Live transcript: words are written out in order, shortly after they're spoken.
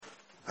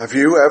Have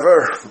you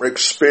ever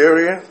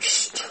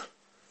experienced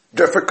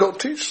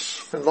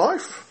difficulties in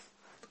life?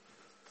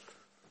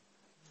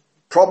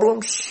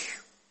 Problems?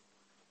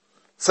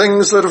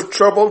 Things that have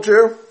troubled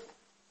you?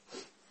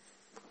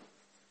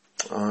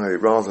 I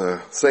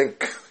rather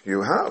think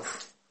you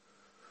have.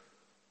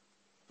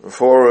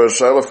 For as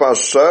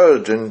Eliphaz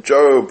said in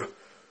Job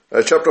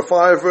chapter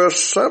 5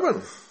 verse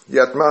 7,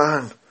 yet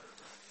man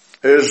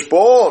is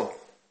born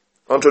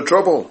unto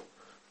trouble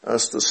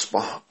as the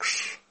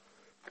sparks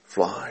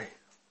fly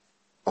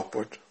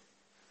upward.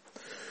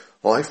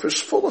 Life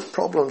is full of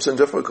problems and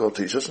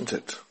difficulties, isn't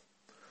it?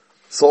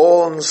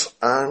 Thorns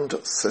and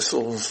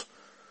thistles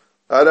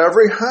at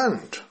every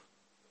hand.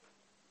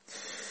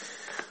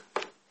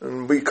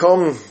 And we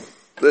come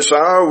this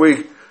hour,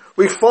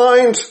 we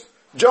find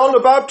John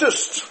the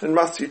Baptist in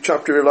Matthew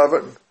chapter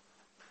 11.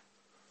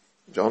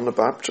 John the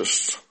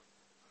Baptist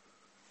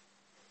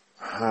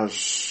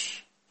has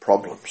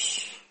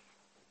problems.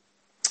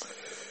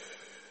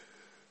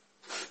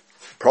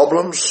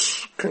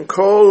 Problems can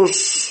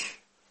cause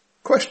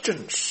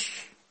questions,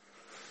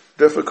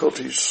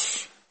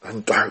 difficulties,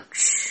 and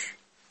doubts.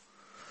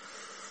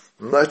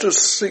 And let us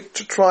seek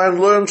to try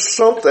and learn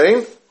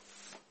something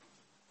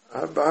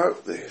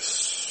about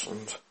this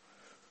and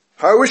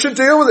how we should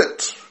deal with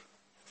it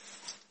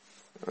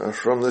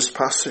from this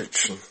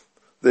passage and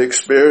the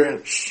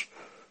experience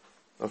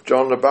of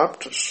John the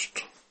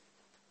Baptist.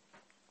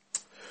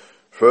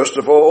 First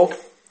of all,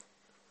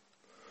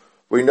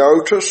 we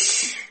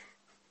notice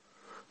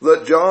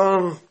that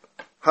John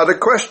had a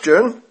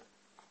question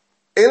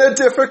in a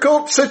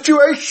difficult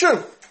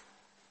situation.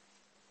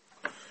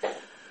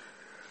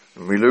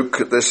 And we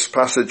look at this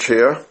passage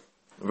here.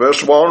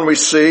 Verse 1, we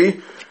see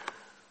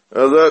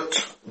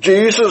that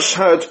Jesus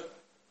had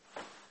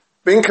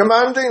been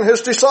commanding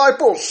his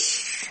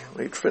disciples.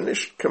 He'd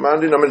finished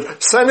commanding them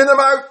and sending them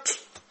out.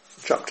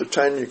 Chapter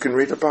 10, you can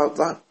read about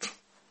that.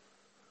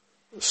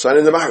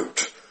 Sending them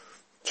out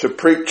to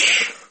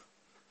preach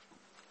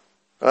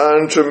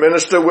and to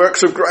minister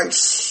works of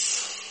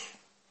grace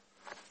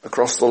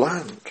across the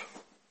land.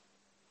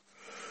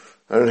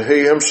 And he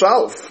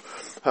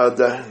himself had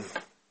then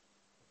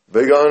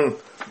begun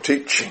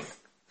teaching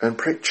and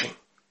preaching.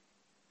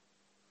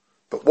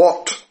 But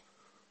what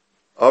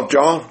of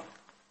John?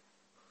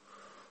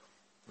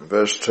 In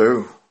verse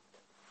 2,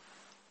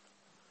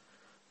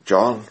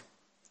 John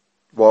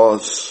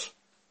was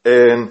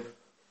in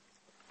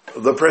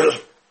the prison.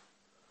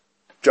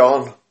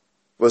 John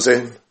was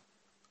in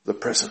the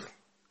prison.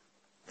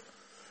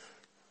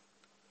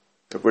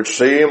 It would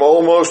seem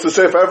almost as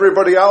if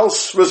everybody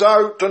else was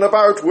out and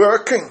about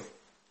working,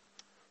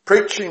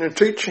 preaching and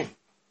teaching.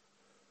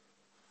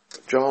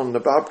 John the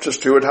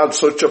Baptist, who had had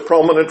such a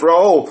prominent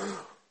role,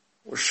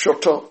 was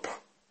shut up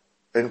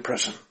in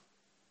prison.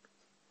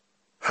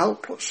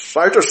 Helpless,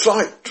 out of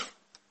sight.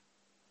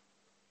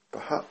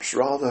 Perhaps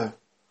rather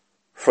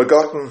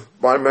forgotten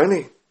by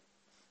many.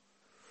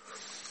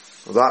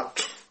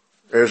 That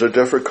is a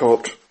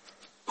difficult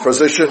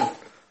position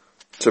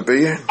to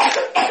be in.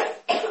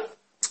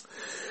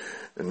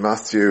 In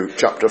Matthew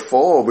chapter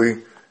 4,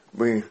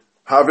 we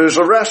have his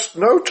arrest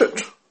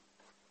noted.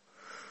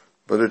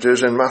 But it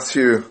is in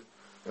Matthew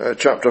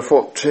chapter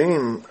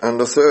 14 and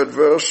the 3rd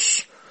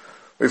verse,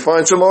 we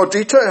find some more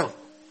detail.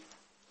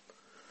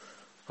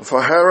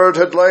 For Herod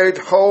had laid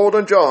hold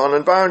on John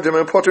and bound him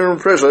and put him in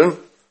prison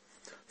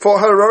for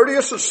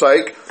Herodias'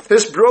 sake,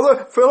 his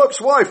brother Philip's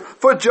wife.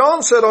 For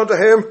John said unto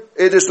him,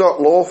 it is not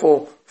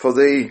lawful for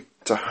thee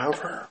to have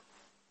her.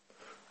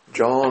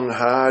 John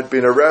had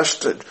been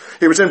arrested.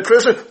 He was in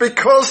prison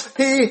because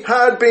he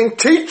had been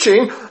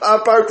teaching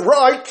about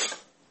right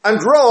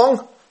and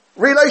wrong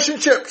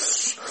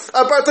relationships,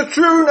 about the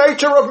true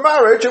nature of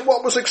marriage and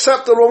what was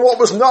acceptable and what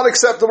was not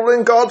acceptable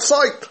in God's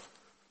sight.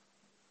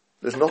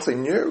 There's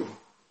nothing new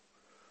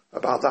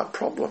about that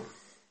problem.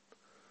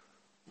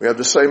 We have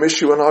the same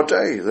issue in our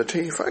day that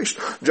he faced.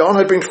 John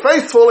had been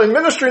faithful in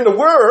ministering the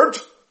word,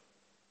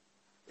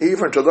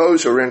 even to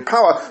those who were in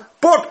power,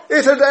 but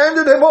it had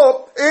ended him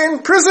up in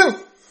prison.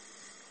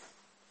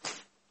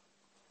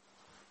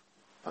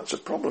 That's a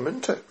problem,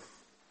 isn't it?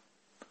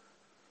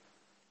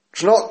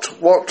 It's not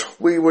what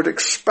we would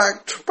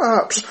expect,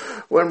 perhaps,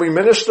 when we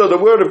minister the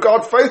word of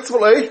God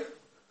faithfully,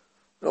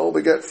 and all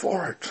we get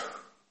for it.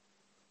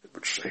 It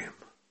would seem.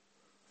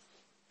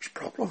 There's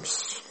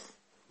problems,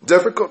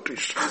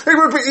 difficulties. It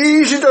would be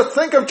easy to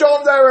think of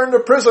John there in the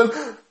prison,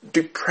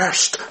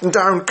 depressed,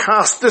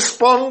 downcast,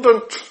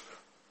 despondent,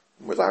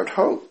 without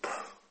hope.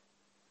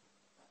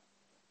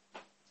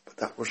 But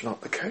that was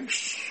not the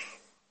case.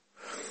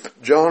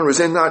 John was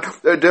in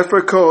that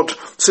difficult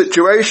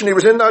situation. He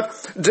was in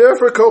that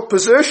difficult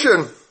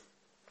position,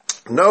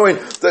 knowing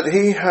that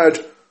he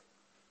had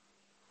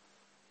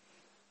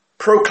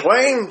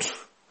proclaimed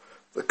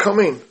the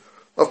coming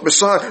of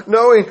Messiah,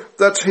 knowing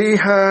that he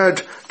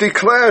had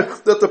declared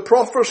that the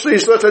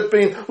prophecies that had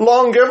been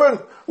long given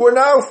were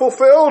now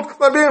fulfilled,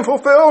 and being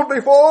fulfilled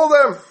before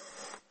them.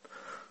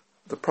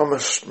 The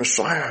promised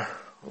Messiah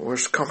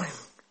was coming.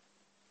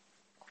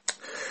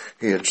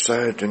 He had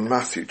said in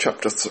Matthew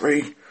chapter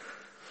 3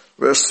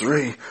 Verse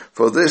 3,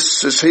 for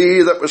this is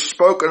he that was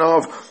spoken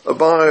of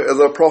by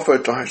the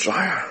prophet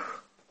Isaiah.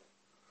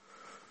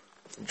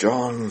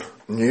 John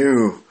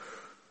knew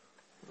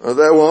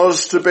there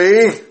was to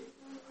be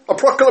a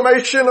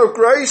proclamation of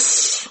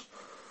grace,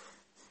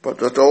 but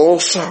that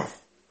also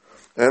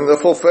in the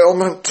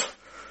fulfillment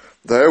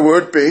there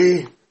would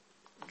be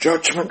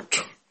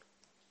judgment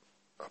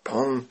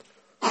upon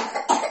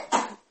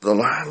the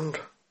land.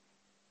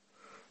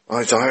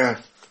 Isaiah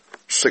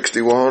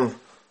 61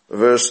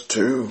 verse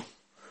 2,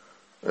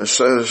 it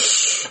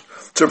says,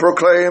 to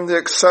proclaim the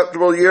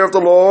acceptable year of the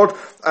Lord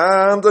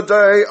and the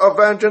day of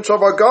vengeance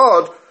of our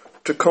God,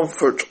 to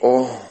comfort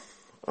all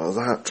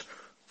that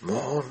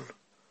mourn.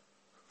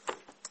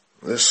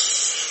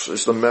 This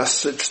is the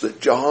message that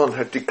John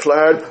had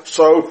declared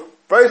so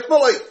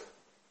faithfully.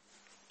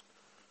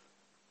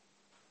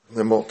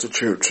 The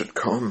multitudes had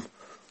come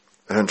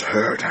and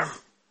heard him.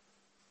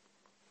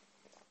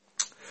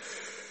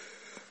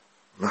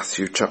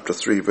 Matthew chapter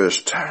 3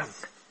 verse 10.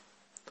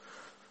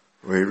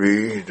 We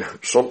read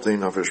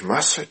something of his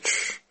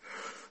message,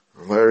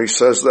 where he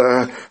says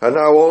there, and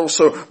now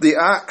also the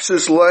axe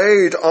is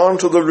laid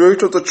unto the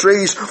root of the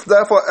trees.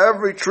 Therefore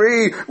every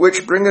tree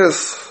which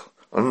bringeth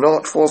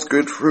not forth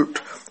good fruit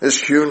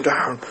is hewn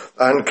down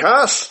and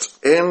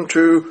cast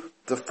into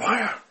the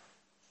fire.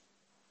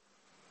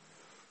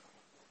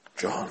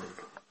 John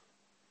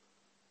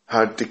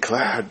had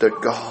declared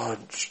that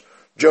God's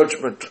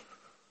judgment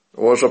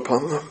was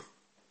upon them.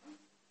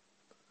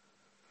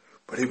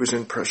 But he was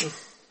in prison.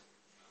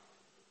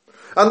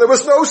 And there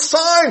was no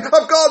sign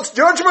of God's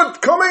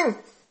judgment coming.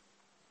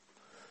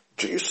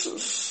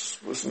 Jesus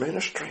was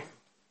ministering.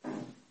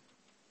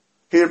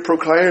 He had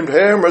proclaimed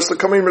him as the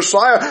coming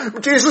Messiah.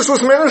 Jesus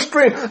was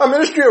ministering a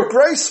ministry of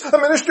grace, a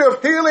ministry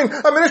of healing,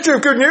 a ministry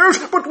of good news.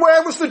 But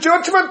where was the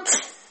judgment?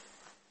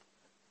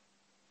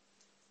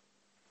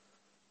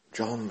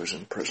 John was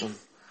in prison.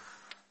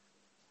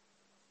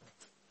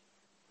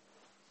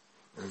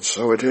 And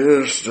so it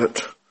is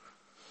that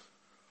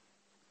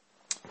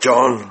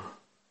John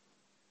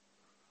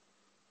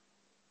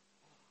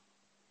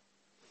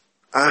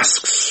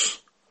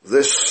asks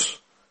this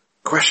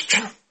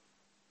question.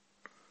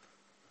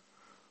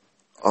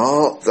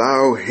 Art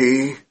thou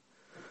he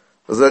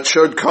that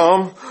should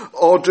come,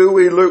 or do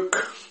we look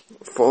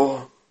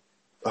for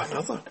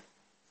another?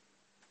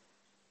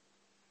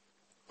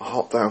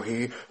 Art thou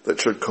he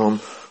that should come,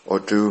 or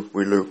do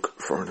we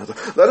look for another?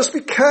 Let us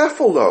be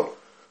careful though,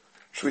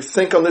 as we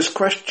think on this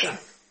question.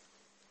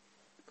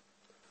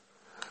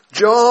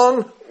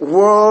 John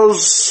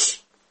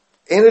was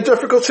in a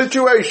difficult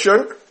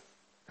situation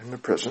in the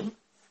prison.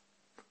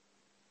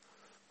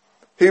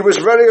 He was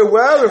very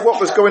aware of what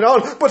was going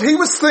on, but he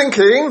was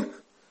thinking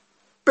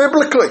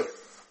biblically.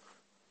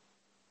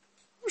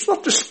 He was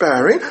not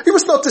despairing. He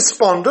was not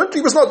despondent.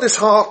 He was not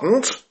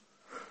disheartened.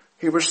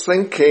 He was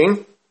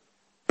thinking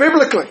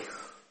biblically.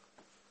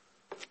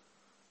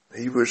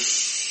 He was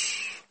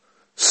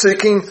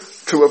seeking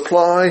to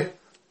apply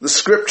the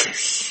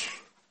scriptures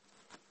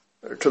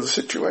to the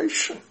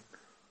situation.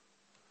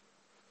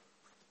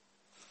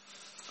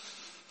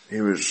 He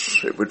was,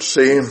 it would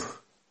seem,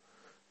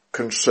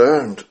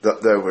 concerned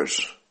that there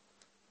was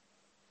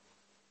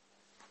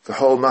the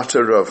whole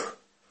matter of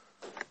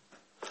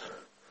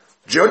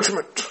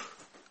judgment.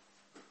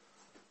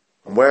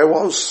 And where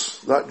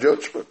was that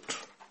judgment?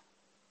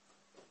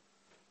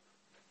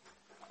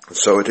 And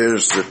so it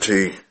is that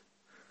he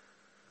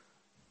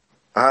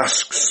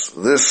asks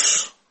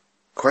this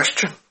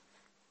question.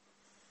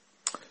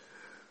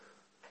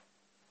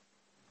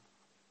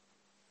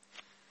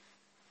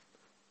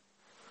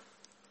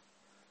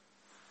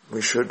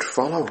 We should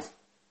follow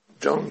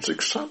John's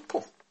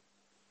example.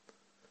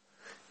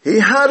 He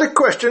had a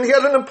question, he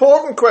had an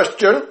important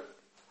question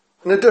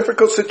in a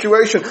difficult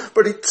situation,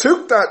 but he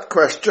took that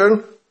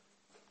question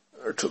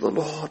to the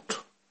Lord.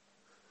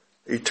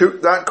 He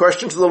took that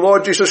question to the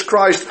Lord Jesus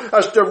Christ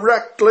as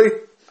directly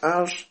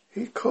as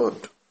he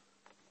could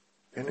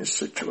in his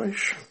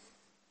situation.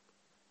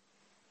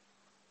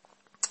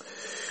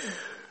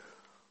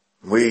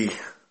 We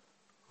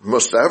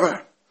must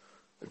ever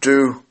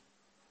do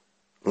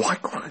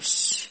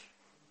likewise.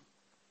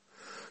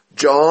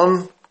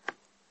 John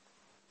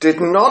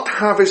did not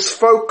have his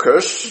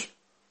focus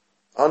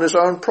on his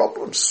own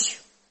problems.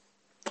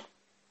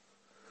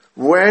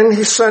 When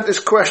he sent his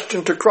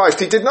question to Christ,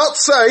 he did not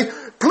say,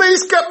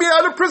 please get me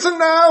out of prison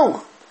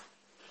now.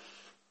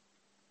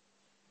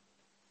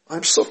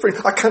 I'm suffering.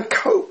 I can't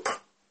cope.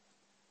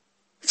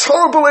 It's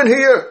horrible in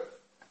here.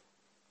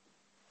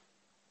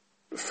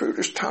 The food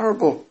is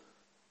terrible.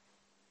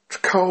 It's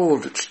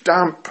cold. It's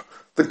damp.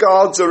 The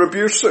guards are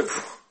abusive.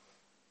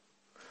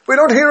 We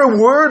don't hear a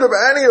word of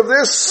any of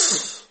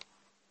this.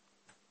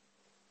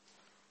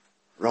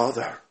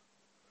 Rather,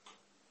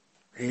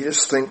 he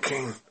is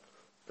thinking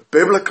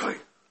biblically.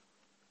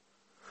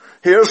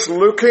 He is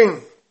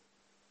looking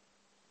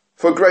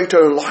for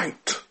greater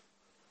light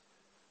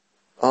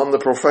on the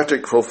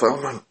prophetic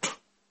fulfillment.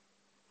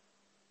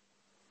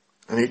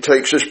 And he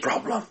takes his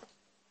problem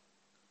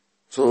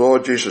to the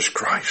Lord Jesus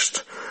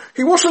Christ.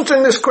 He wasn't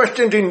in this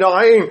question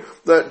denying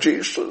that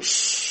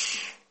Jesus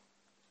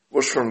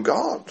was from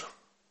God.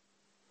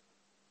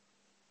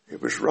 He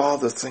was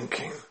rather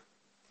thinking,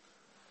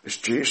 is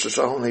Jesus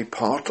only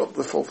part of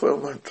the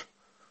fulfillment?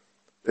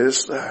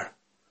 Is there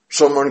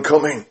someone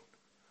coming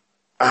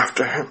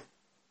after him?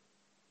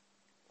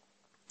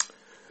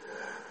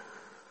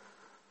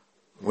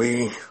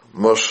 We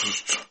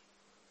must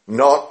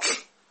not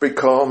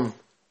become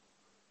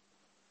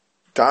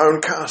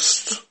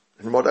downcast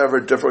in whatever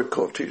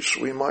difficulties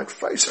we might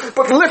face,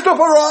 but lift up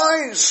our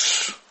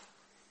eyes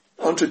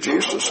unto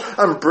Jesus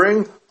and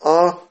bring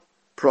our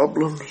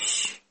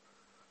problems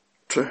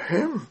to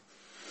him.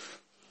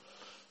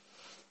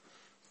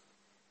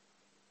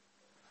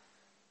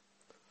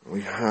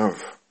 We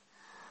have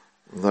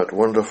that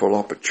wonderful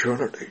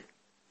opportunity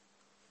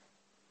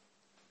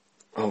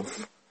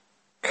of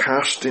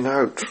casting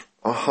out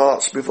our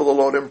hearts before the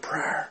Lord in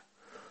prayer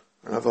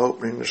and of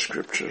opening the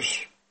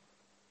scriptures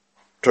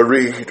to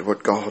read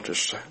what God has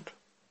said.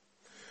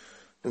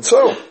 And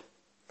so,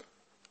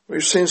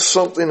 we've seen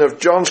something of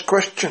John's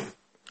question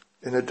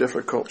in a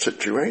difficult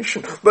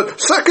situation. But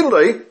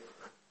secondly,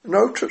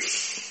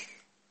 notice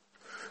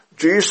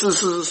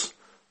Jesus'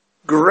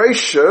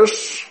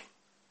 gracious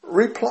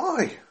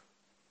reply.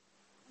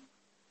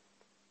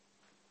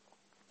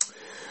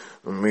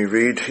 And we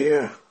read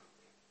here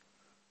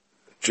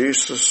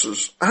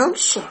Jesus'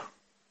 answer.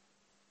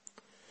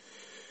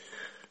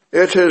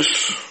 It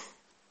is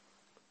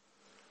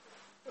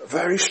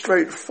very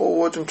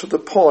straightforward and to the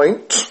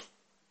point.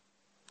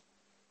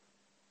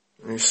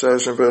 He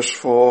says in verse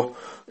 4,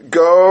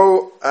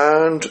 go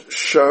and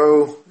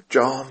show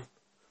John.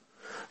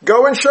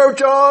 Go and show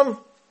John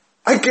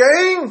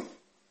again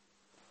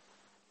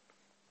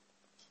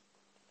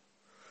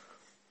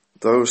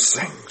those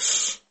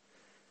things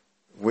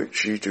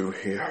which ye do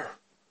hear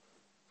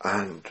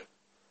and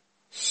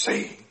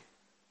see.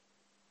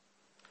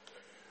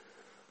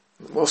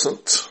 It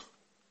wasn't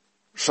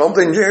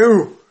something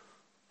new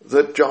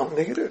that John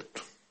needed.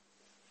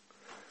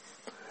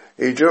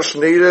 He just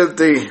needed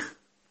the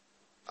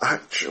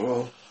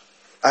actual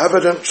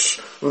evidence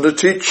and the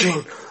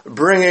teaching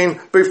bringing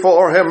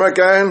before him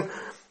again.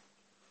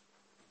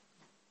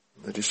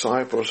 The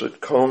disciples had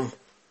come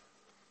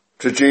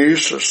to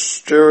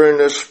Jesus during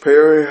this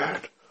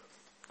period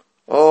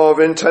of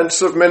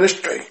intensive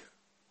ministry,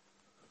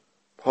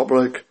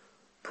 public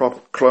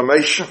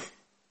proclamation.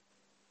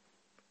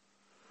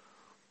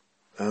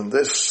 And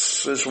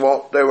this is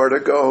what they were to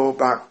go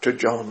back to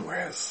John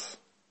with.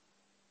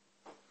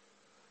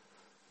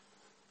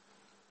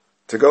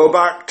 To go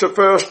back to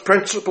first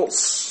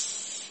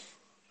principles.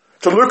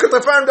 To look at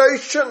the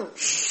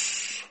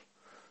foundations.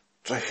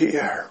 To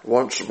hear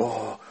once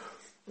more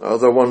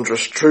the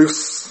wondrous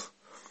truth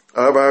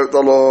about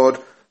the Lord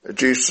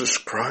Jesus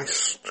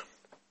Christ.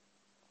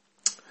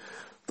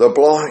 The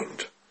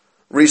blind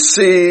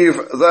receive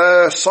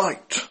their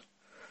sight,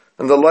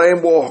 and the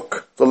lame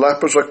walk, the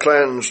lepers are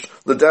cleansed,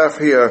 the deaf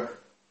hear,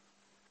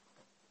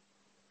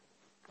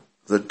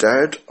 the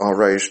dead are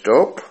raised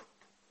up,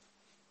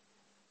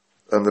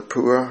 and the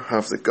poor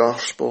have the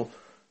gospel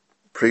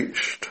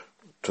preached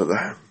to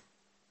them.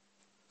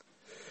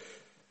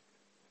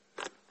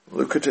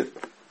 Look at it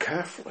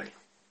carefully.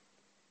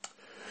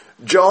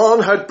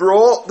 John had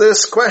brought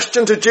this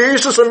question to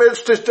Jesus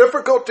amidst his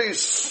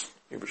difficulties.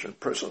 He was in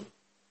prison.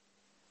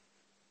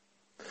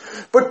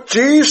 But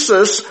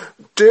Jesus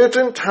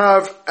didn't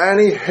have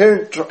any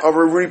hint of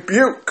a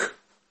rebuke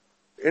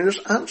in his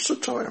answer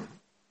to him.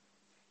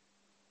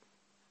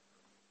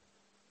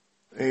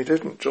 He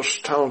didn't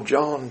just tell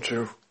John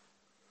to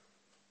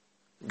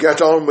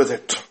get on with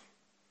it.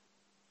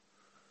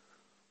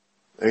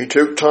 He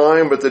took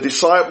time with the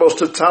disciples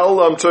to tell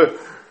them to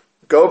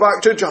go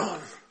back to John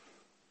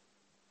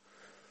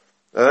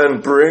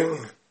and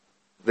bring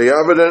the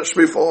evidence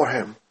before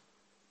him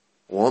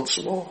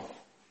once more.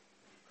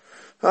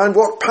 And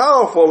what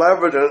powerful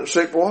evidence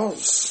it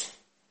was.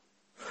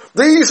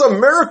 These are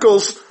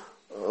miracles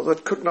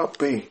that could not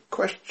be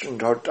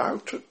questioned or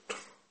doubted.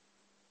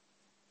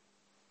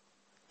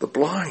 The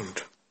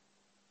blind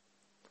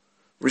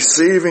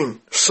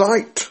receiving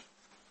sight,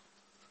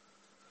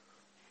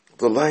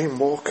 the lame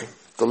walking,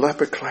 the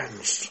leper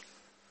cleansed,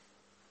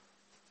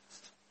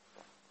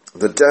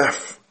 the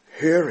deaf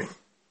hearing,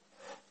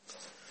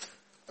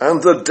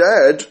 and the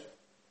dead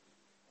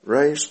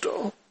raised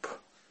up.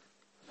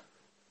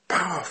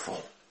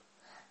 Powerful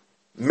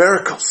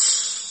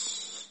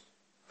miracles.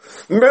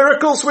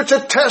 Miracles which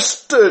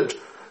attested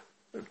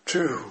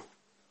to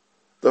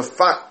the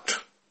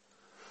fact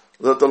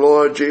that the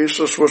Lord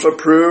Jesus was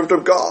approved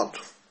of God.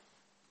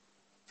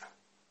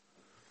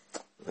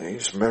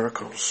 These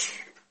miracles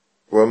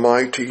were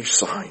mighty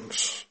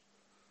signs.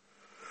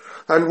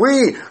 And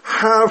we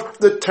have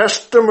the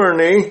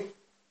testimony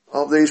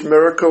of these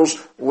miracles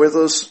with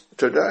us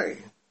today.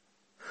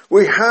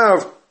 We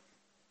have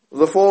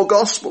the 4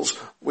 Gospels.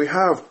 We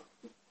have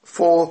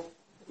 4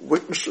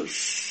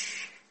 witnesses,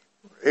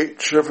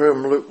 each of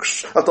whom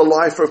looks at the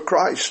life of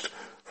Christ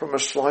from a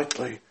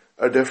slightly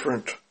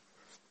different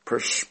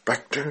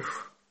perspective.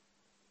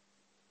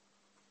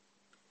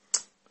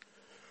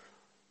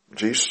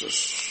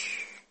 Jesus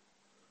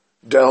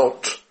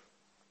dealt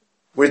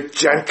with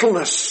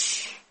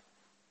gentleness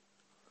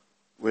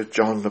with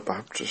John the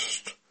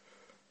Baptist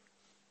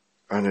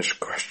and his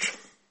question.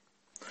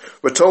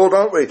 We're told,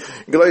 aren't we,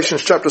 in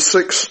Galatians chapter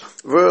 6,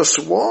 verse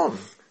 1,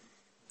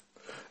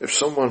 if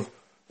someone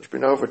has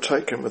been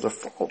overtaken with a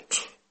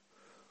fault,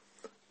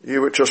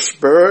 you which are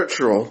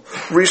spiritual,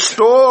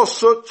 restore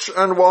such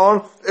an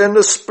one in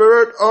the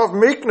spirit of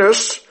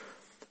meekness,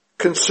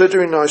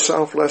 considering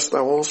thyself lest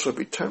thou also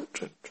be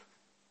tempted.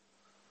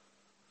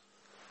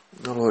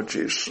 The Lord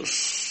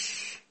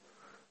Jesus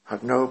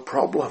had no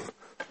problem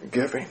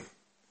giving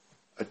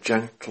a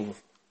gentle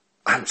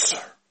answer.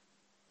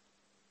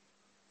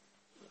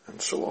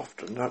 And so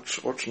often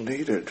that's what's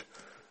needed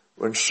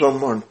when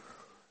someone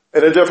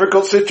in a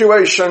difficult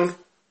situation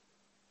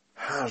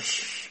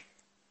has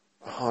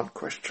a hard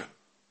question.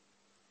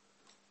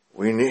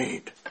 We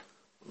need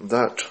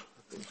that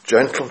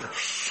gentleness.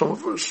 Some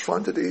of us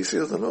find it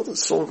easier than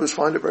others. Some of us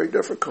find it very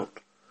difficult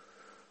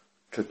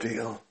to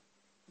deal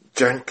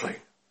gently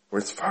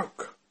with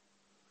folk.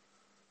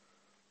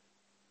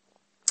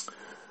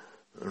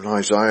 In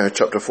Isaiah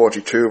chapter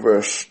 42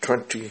 verse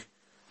 3,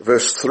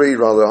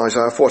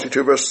 Isaiah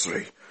 42 verse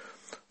 3,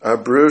 a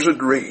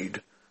bruised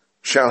reed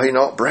shall he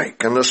not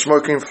break, and the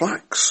smoking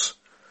flax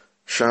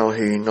shall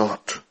he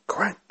not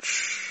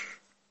quench.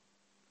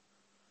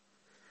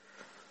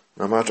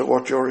 No matter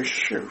what your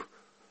issue,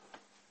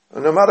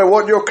 and no matter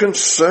what your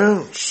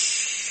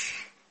concerns,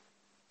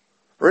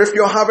 or if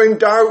you're having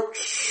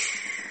doubts,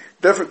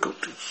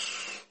 difficulties,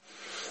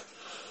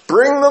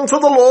 bring them to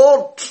the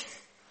Lord.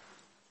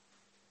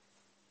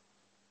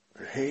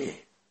 He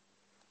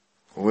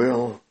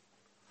will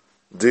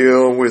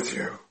deal with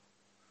you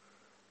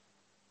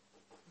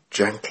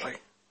gently.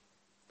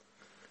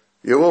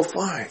 You will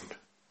find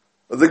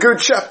the Good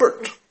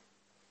Shepherd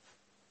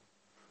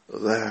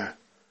there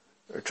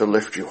to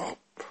lift you up.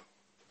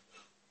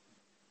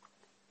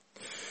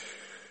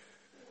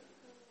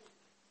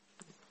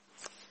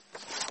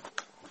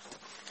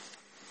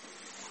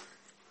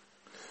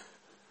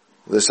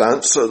 This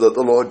answer that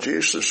the Lord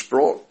Jesus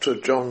brought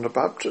to John the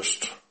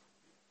Baptist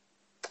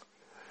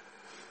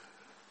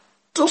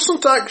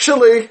doesn't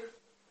actually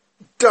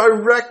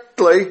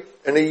directly,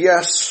 in a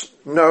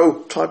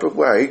yes-no type of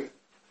way,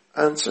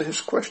 answer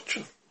his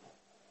question.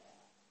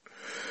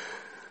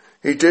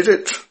 He did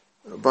it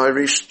by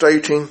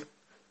restating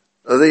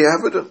the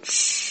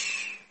evidence.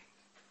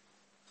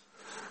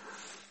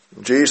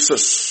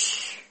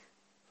 Jesus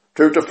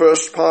took the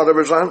first part of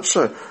his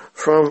answer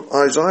from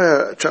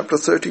Isaiah chapter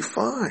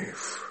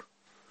 35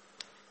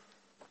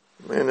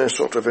 in a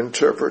sort of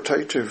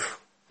interpretative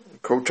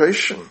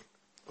quotation,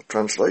 or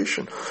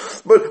translation.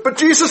 But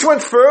Jesus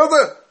went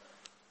further,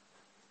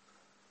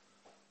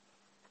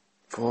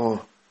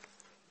 for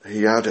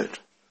he added,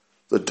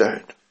 the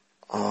dead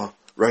are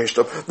raised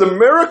up. The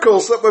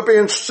miracles that were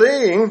being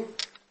seen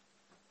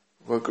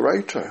were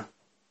greater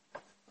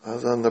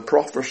than the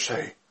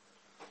prophecy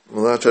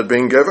that had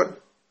been given.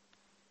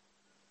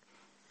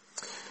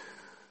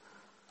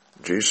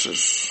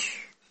 Jesus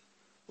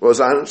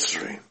was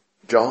answering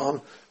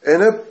John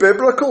in a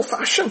biblical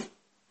fashion.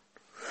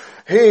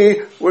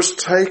 He was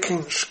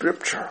taking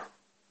Scripture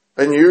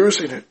and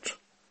using it.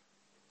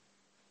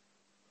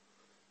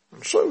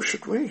 And so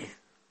should we.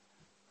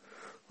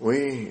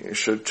 We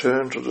should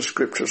turn to the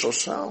Scriptures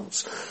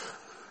ourselves.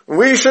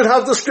 We should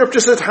have the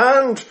Scriptures at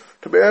hand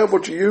to be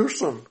able to use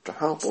them to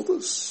help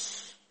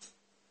others.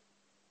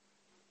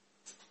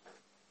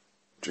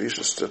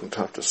 Jesus didn't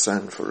have to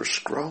send for a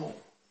scroll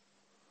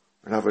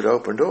and have it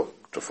opened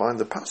up to find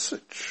the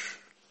passage.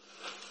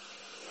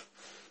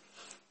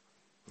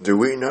 Do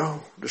we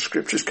know the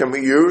Scriptures? Can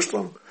we use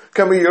them?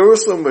 Can we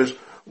use them with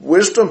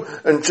wisdom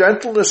and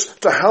gentleness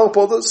to help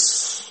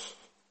others?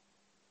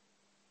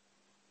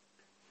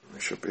 We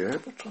should be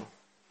able to.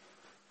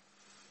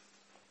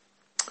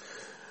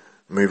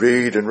 We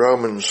read in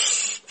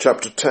Romans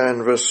chapter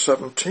 10 verse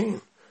 17,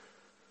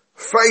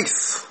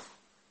 faith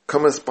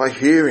cometh by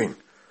hearing,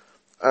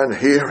 and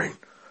hearing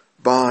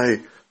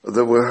by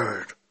the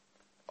word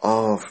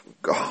of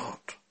God.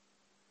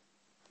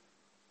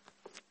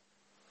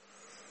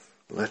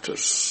 Let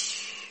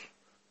us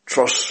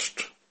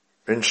trust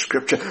in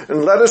Scripture,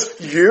 and let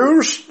us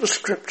use the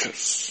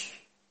Scriptures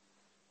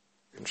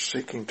in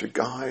seeking to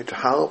guide,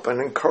 help, and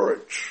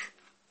encourage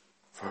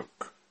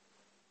folk.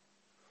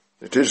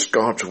 It is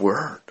God's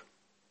Word.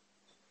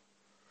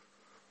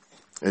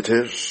 It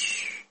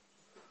is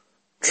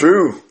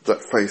true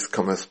that faith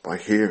cometh by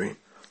hearing,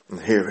 and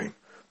hearing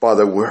by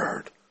the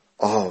Word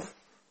of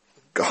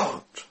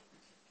God.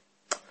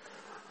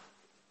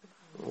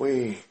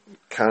 We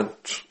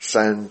can't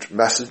send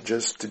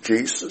messages to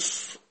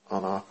Jesus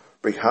on our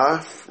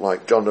behalf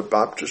like John the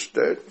Baptist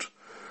did.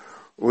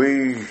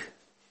 We,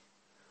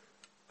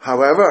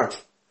 however,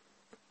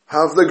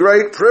 have the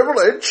great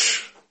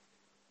privilege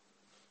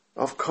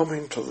of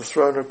coming to the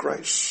throne of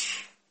grace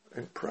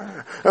in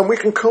prayer. And we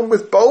can come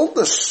with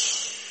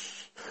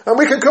boldness. And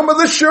we can come with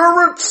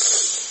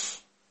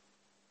assurance.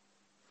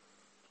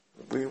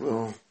 We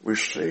will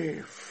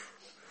receive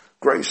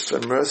grace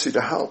and mercy to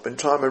help in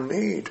time of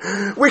need.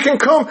 We can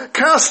come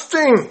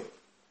casting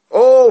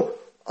all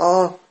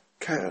our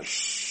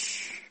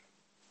cares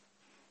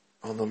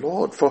on the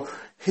Lord, for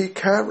he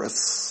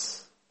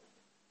careth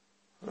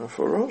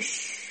for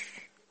us.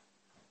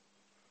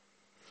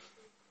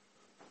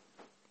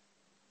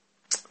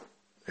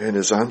 In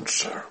his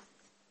answer,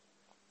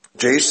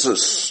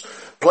 Jesus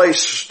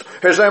placed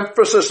his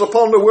emphasis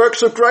upon the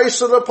works of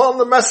grace and upon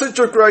the message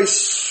of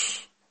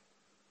grace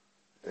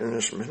in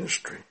his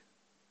ministry.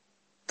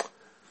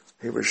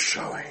 He was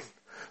showing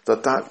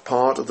that that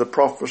part of the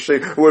prophecy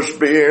was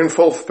being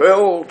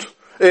fulfilled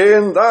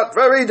in that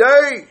very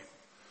day.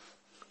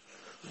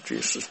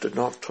 Jesus did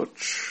not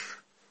touch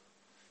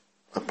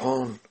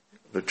upon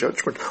the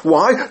judgment.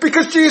 Why?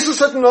 Because Jesus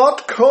had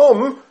not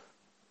come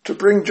to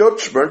bring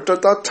judgment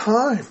at that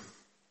time.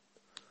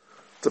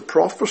 The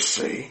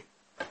prophecy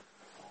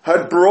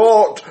had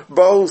brought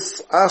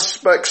both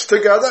aspects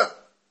together.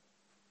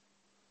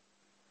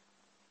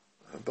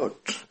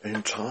 But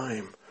in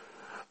time,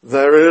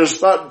 there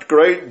is that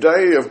great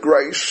day of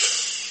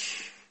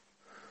grace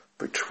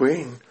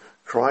between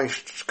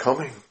Christ's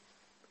coming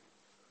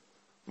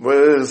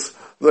with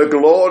the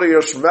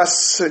glorious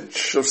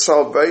message of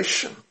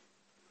salvation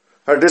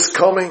and his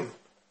coming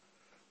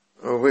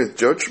with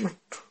judgment.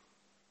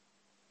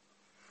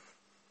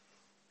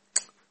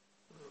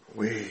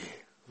 We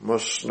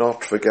must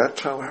not forget,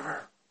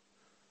 however,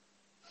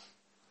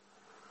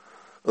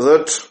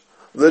 that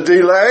the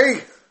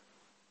delay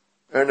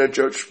in a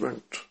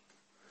judgment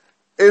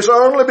is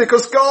only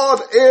because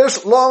God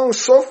is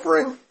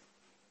long-suffering.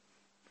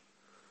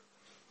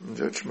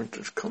 Judgment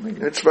is coming.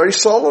 It's very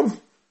solemn.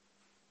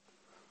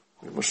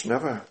 We must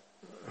never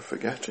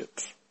forget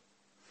it.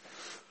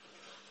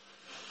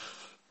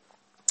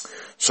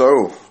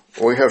 So,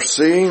 we have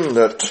seen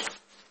that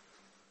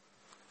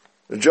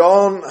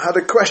John had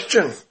a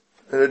question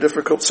in a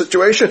difficult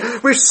situation.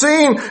 We've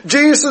seen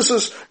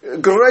Jesus'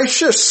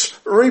 gracious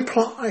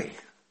reply.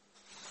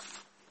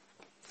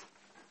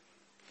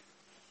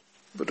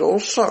 But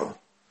also,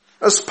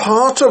 as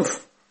part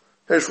of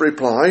his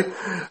reply,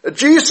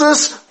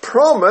 Jesus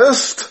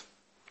promised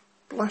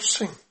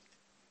blessing.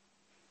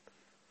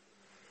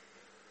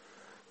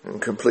 In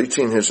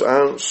completing his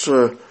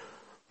answer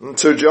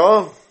to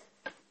John,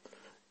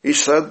 he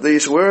said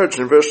these words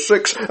in verse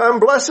 6, "And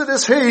blessed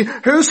is he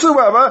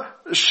whosoever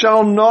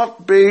shall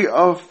not be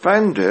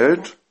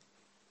offended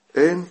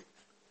in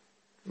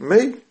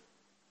me."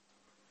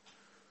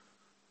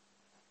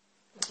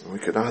 We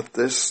could add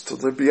this to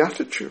the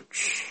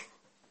Beatitudes.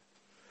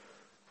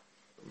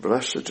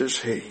 Blessed is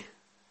he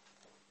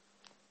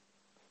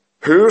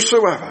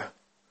whosoever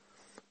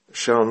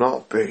shall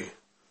not be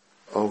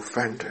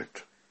offended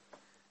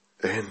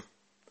in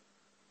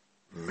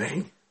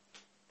me.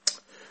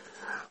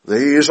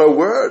 These are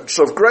words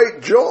of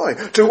great joy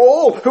to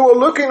all who are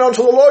looking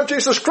unto the Lord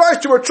Jesus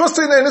Christ, who are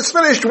trusting in his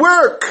finished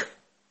work.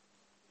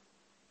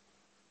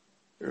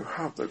 You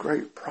have the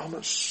great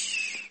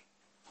promise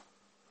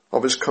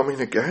of his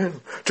coming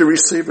again to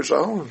receive his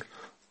own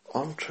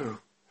unto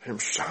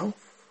himself.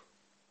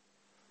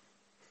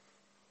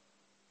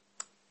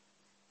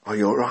 Are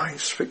your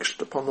eyes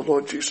fixed upon the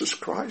Lord Jesus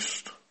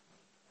Christ?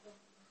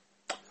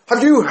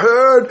 Have you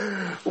heard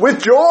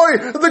with joy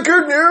the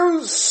good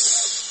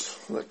news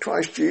that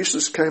Christ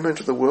Jesus came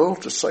into the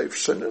world to save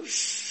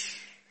sinners?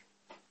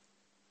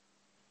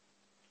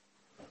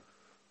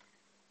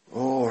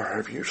 Or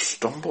have you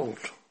stumbled?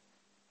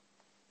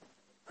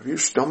 Have you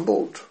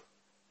stumbled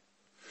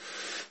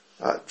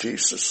at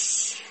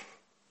Jesus?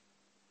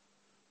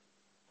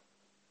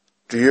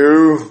 Do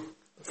you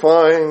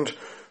find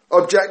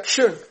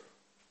objection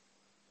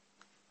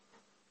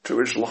to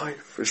his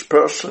life, his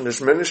person,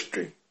 his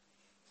ministry?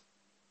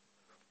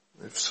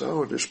 If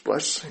so, this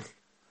blessing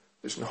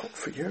is not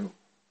for you.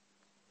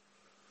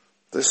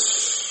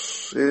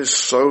 This is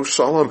so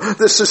solemn.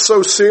 This is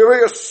so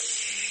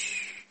serious.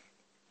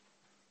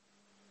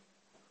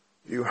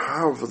 You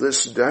have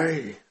this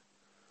day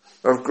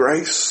of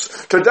grace.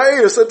 Today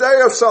is the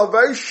day of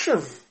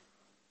salvation.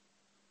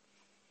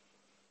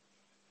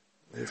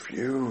 If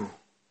you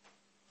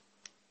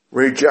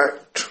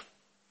reject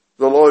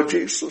the Lord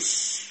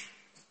Jesus,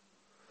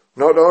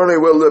 not only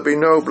will there be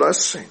no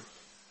blessing,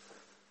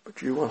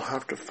 but you will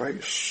have to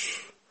face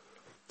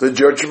the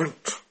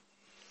judgment.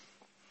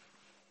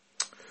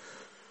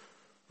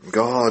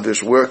 God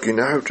is working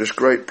out his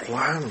great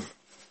plan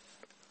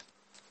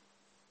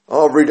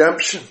of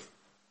redemption,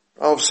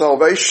 of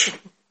salvation.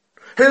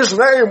 His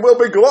name will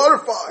be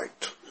glorified.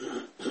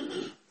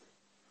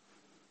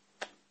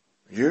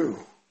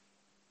 You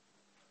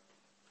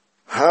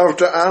have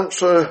to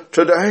answer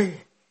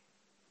today.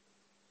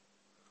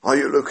 Are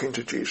you looking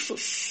to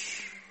Jesus?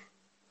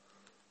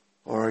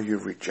 Or are you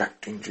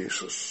rejecting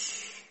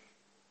Jesus?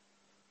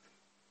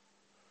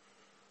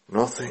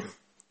 Nothing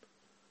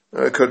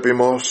could be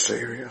more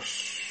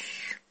serious.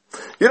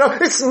 You know,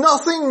 it's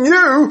nothing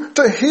new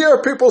to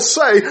hear people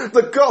say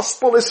the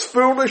gospel is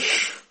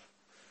foolish.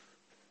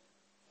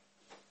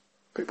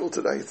 People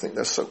today think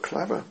they're so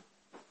clever.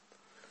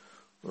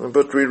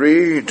 But we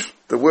read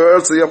The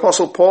words of the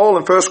Apostle Paul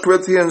in 1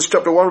 Corinthians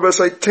chapter 1 verse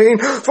 18,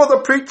 for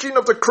the preaching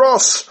of the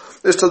cross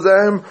is to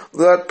them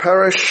that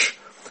perish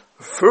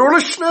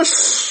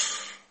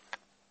foolishness.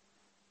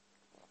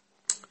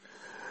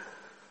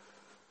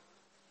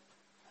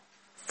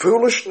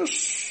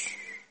 Foolishness.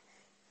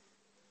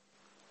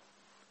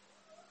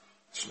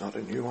 It's not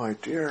a new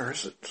idea,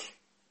 is it?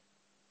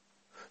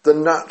 The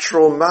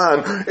natural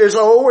man is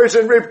always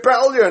in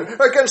rebellion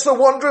against the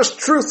wondrous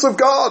truth of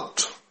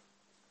God.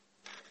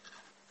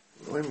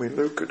 When we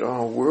look at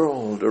our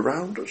world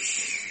around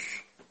us,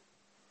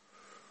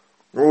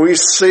 we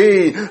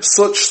see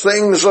such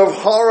things of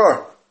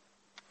horror.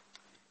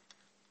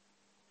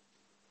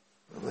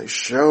 And they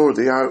show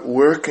the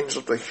outworkings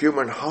of the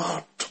human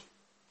heart.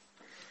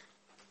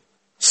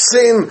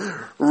 Sin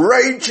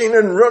raging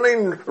and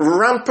running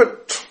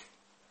rampant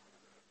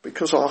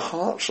because our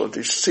hearts are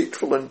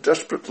deceitful and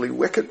desperately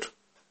wicked.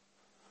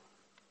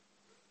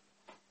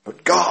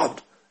 But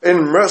God, in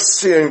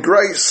mercy and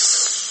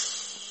grace,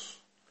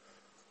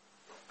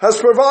 has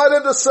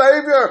provided a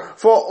Saviour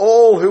for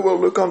all who will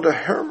look unto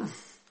him.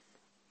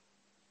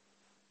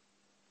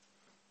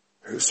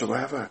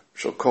 Whosoever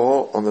shall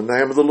call on the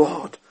name of the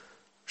Lord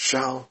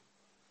shall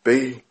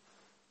be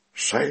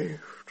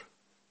saved.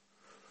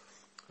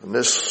 And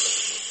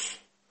this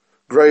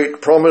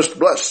great promised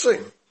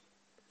blessing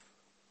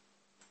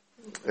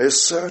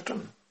is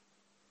certain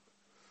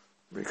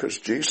because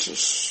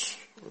Jesus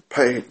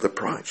paid the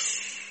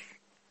price.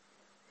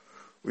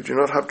 We do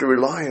not have to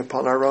rely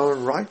upon our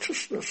own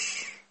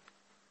righteousness.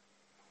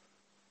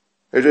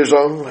 It is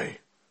only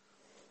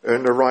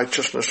in the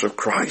righteousness of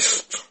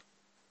Christ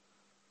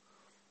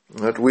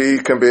that we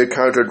can be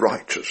accounted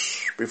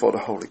righteous before the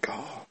holy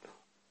God.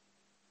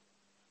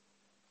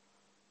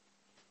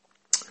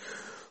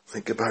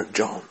 Think about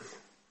John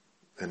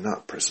in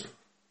that prison.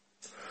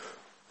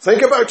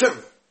 Think about him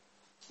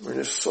in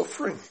his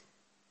suffering,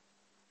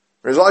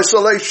 his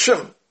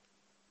isolation.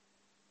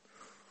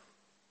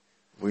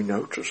 We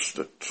notice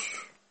that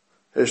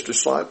his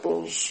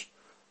disciples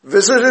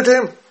visited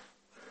him.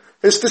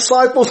 His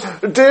disciples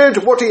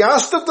did what he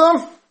asked of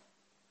them.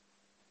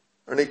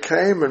 And he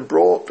came and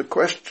brought the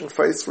question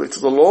faithfully to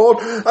the Lord.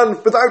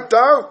 And without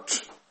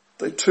doubt,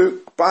 they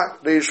took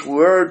back these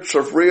words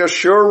of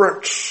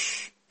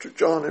reassurance to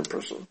John in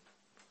prison.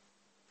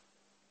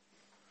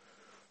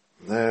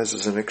 Theirs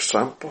is an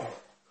example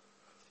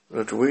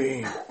that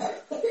we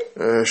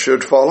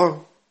should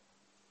follow.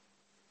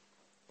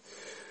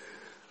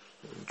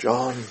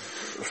 John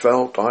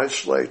felt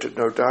isolated,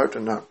 no doubt,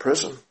 in that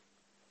prison.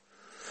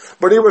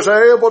 But he was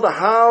able to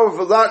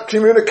have that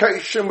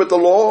communication with the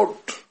Lord.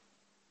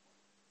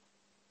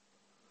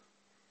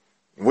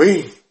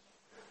 We,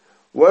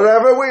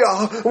 wherever we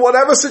are,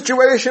 whatever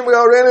situation we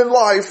are in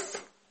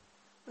life,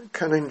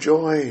 can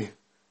enjoy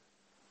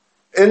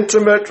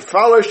intimate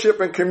fellowship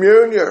and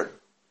communion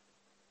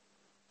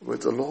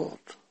with the Lord.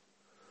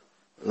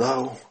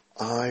 Lo,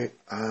 I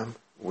am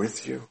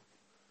with you,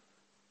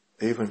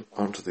 even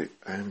unto the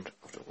end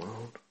of the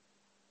world.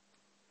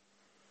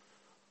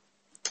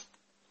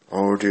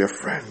 Oh, dear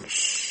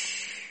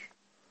friends,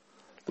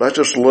 let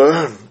us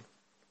learn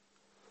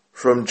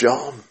from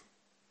John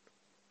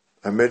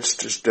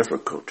amidst his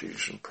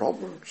difficulties and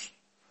problems.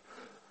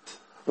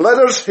 Let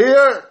us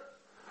hear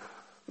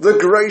the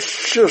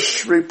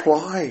gracious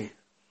reply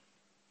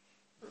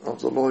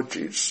of the Lord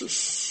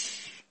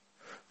Jesus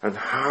and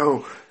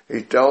how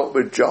he dealt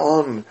with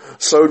John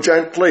so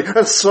gently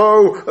and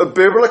so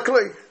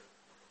biblically.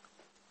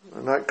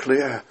 And that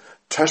clear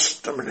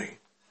testimony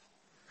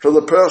to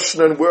the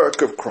person and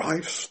work of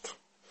Christ.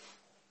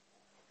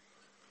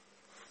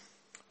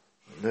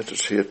 And let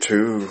us hear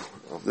too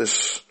of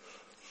this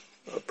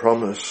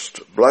promised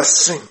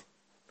blessing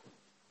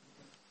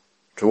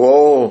to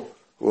all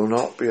who will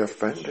not be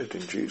offended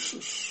in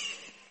Jesus.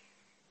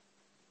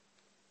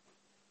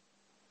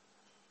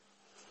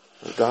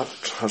 That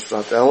has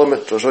that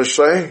element, as I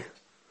say,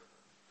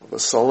 of a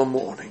solemn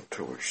warning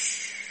to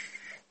us.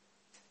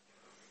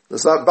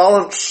 There's that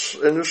balance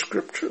in the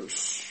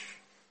scriptures.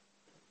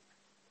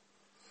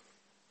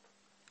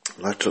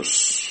 Let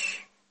us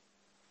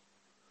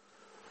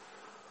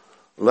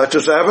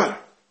ever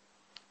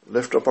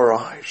lift up our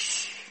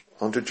eyes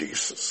unto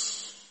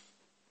Jesus.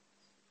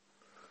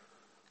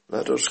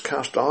 Let us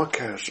cast our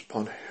cares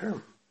upon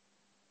him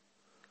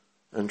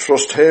and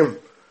trust him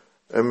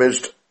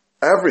amidst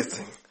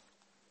everything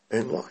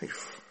in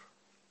life.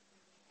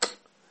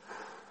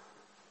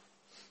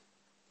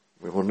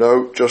 We will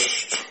note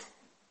just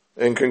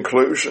in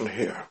conclusion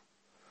here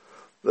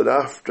that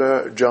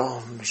after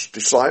John's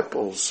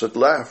disciples had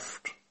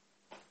left,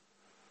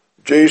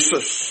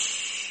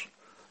 Jesus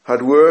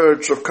had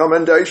words of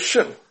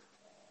commendation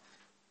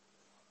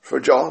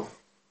for John.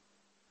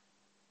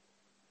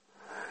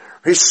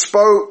 He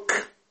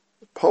spoke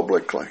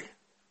publicly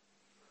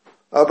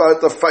about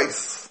the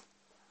faith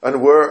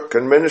and work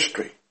and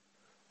ministry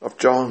of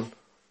John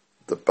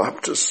the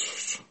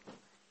Baptist.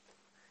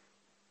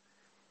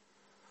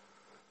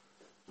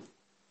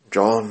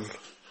 John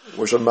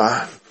was a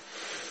man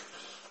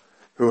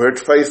who had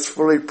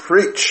faithfully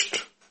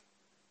preached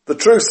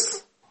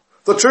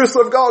the truth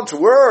of God's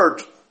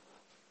word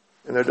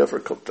in a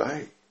difficult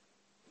day.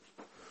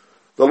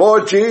 The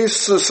Lord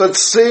Jesus had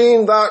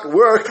seen that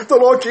work. The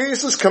Lord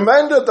Jesus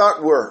commended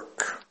that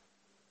work.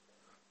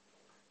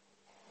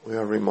 We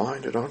are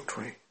reminded, aren't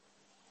we?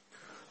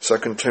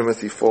 2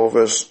 Timothy 4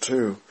 verse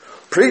 2.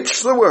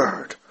 Preach the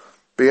word.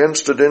 Be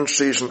instant in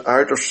season,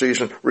 out of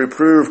season.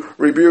 Reprove,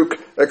 rebuke,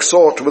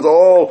 exhort with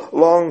all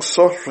long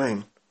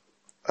suffering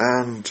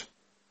and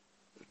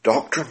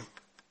doctrine.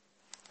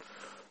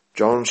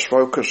 John's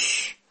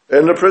focus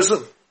in the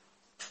prison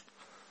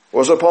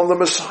was upon the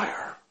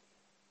Messiah,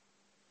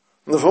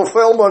 the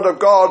fulfillment of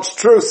God's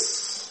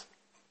truth.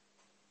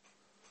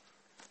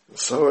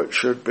 So it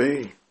should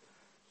be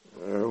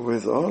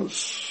with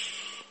us.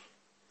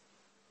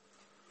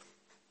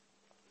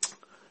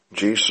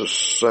 Jesus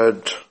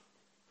said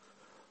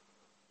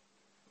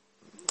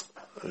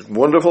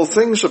wonderful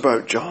things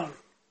about John.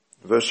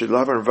 Verse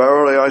 11,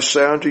 verily I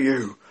say unto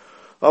you,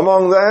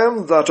 among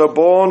them that are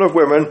born of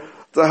women,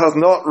 there hath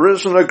not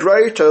risen a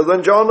greater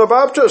than John the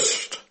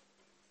Baptist.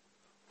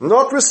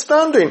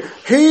 Notwithstanding,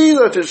 he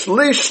that is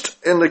least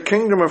in the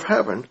kingdom of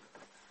heaven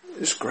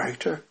is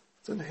greater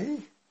than he.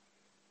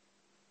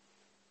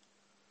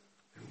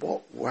 In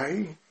what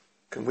way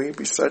can we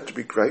be said to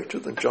be greater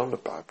than John the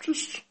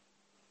Baptist?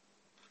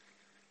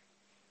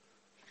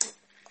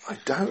 I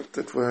doubt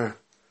that we're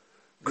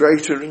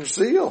greater in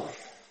zeal.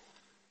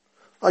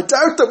 I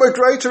doubt that we're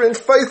greater in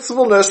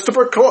faithfulness to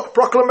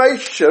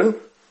proclamation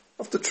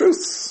of the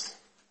truth.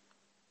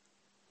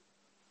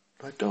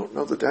 I don't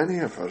know that any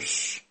of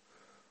us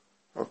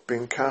have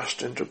been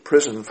cast into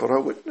prison for our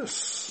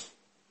witness.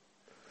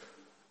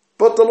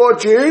 But the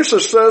Lord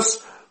Jesus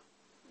says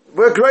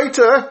we're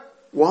greater.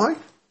 Why?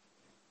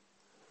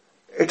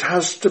 It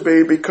has to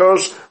be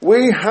because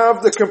we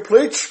have the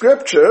complete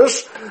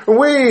scriptures.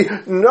 We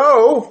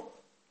know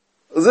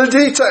the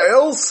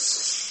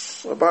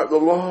details about the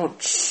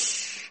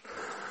Lord's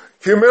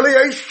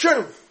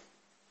humiliation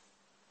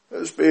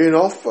is being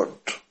offered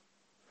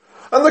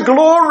and the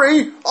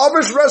glory of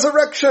his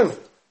resurrection.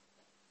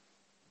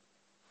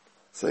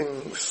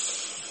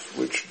 Things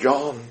which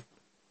John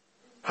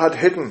had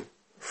hidden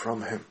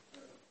from him.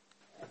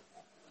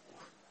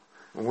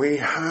 We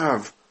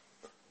have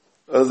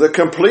the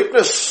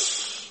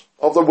completeness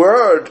of the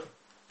word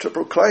to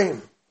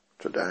proclaim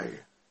today,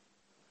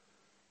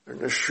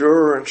 and a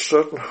sure and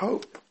certain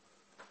hope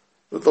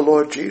that the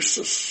Lord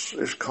Jesus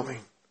is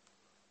coming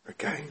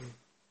again.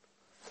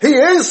 He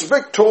is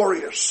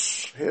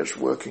victorious. He is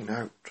working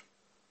out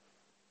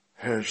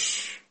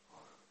his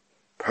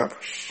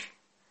purpose.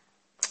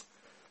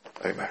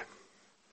 Amen.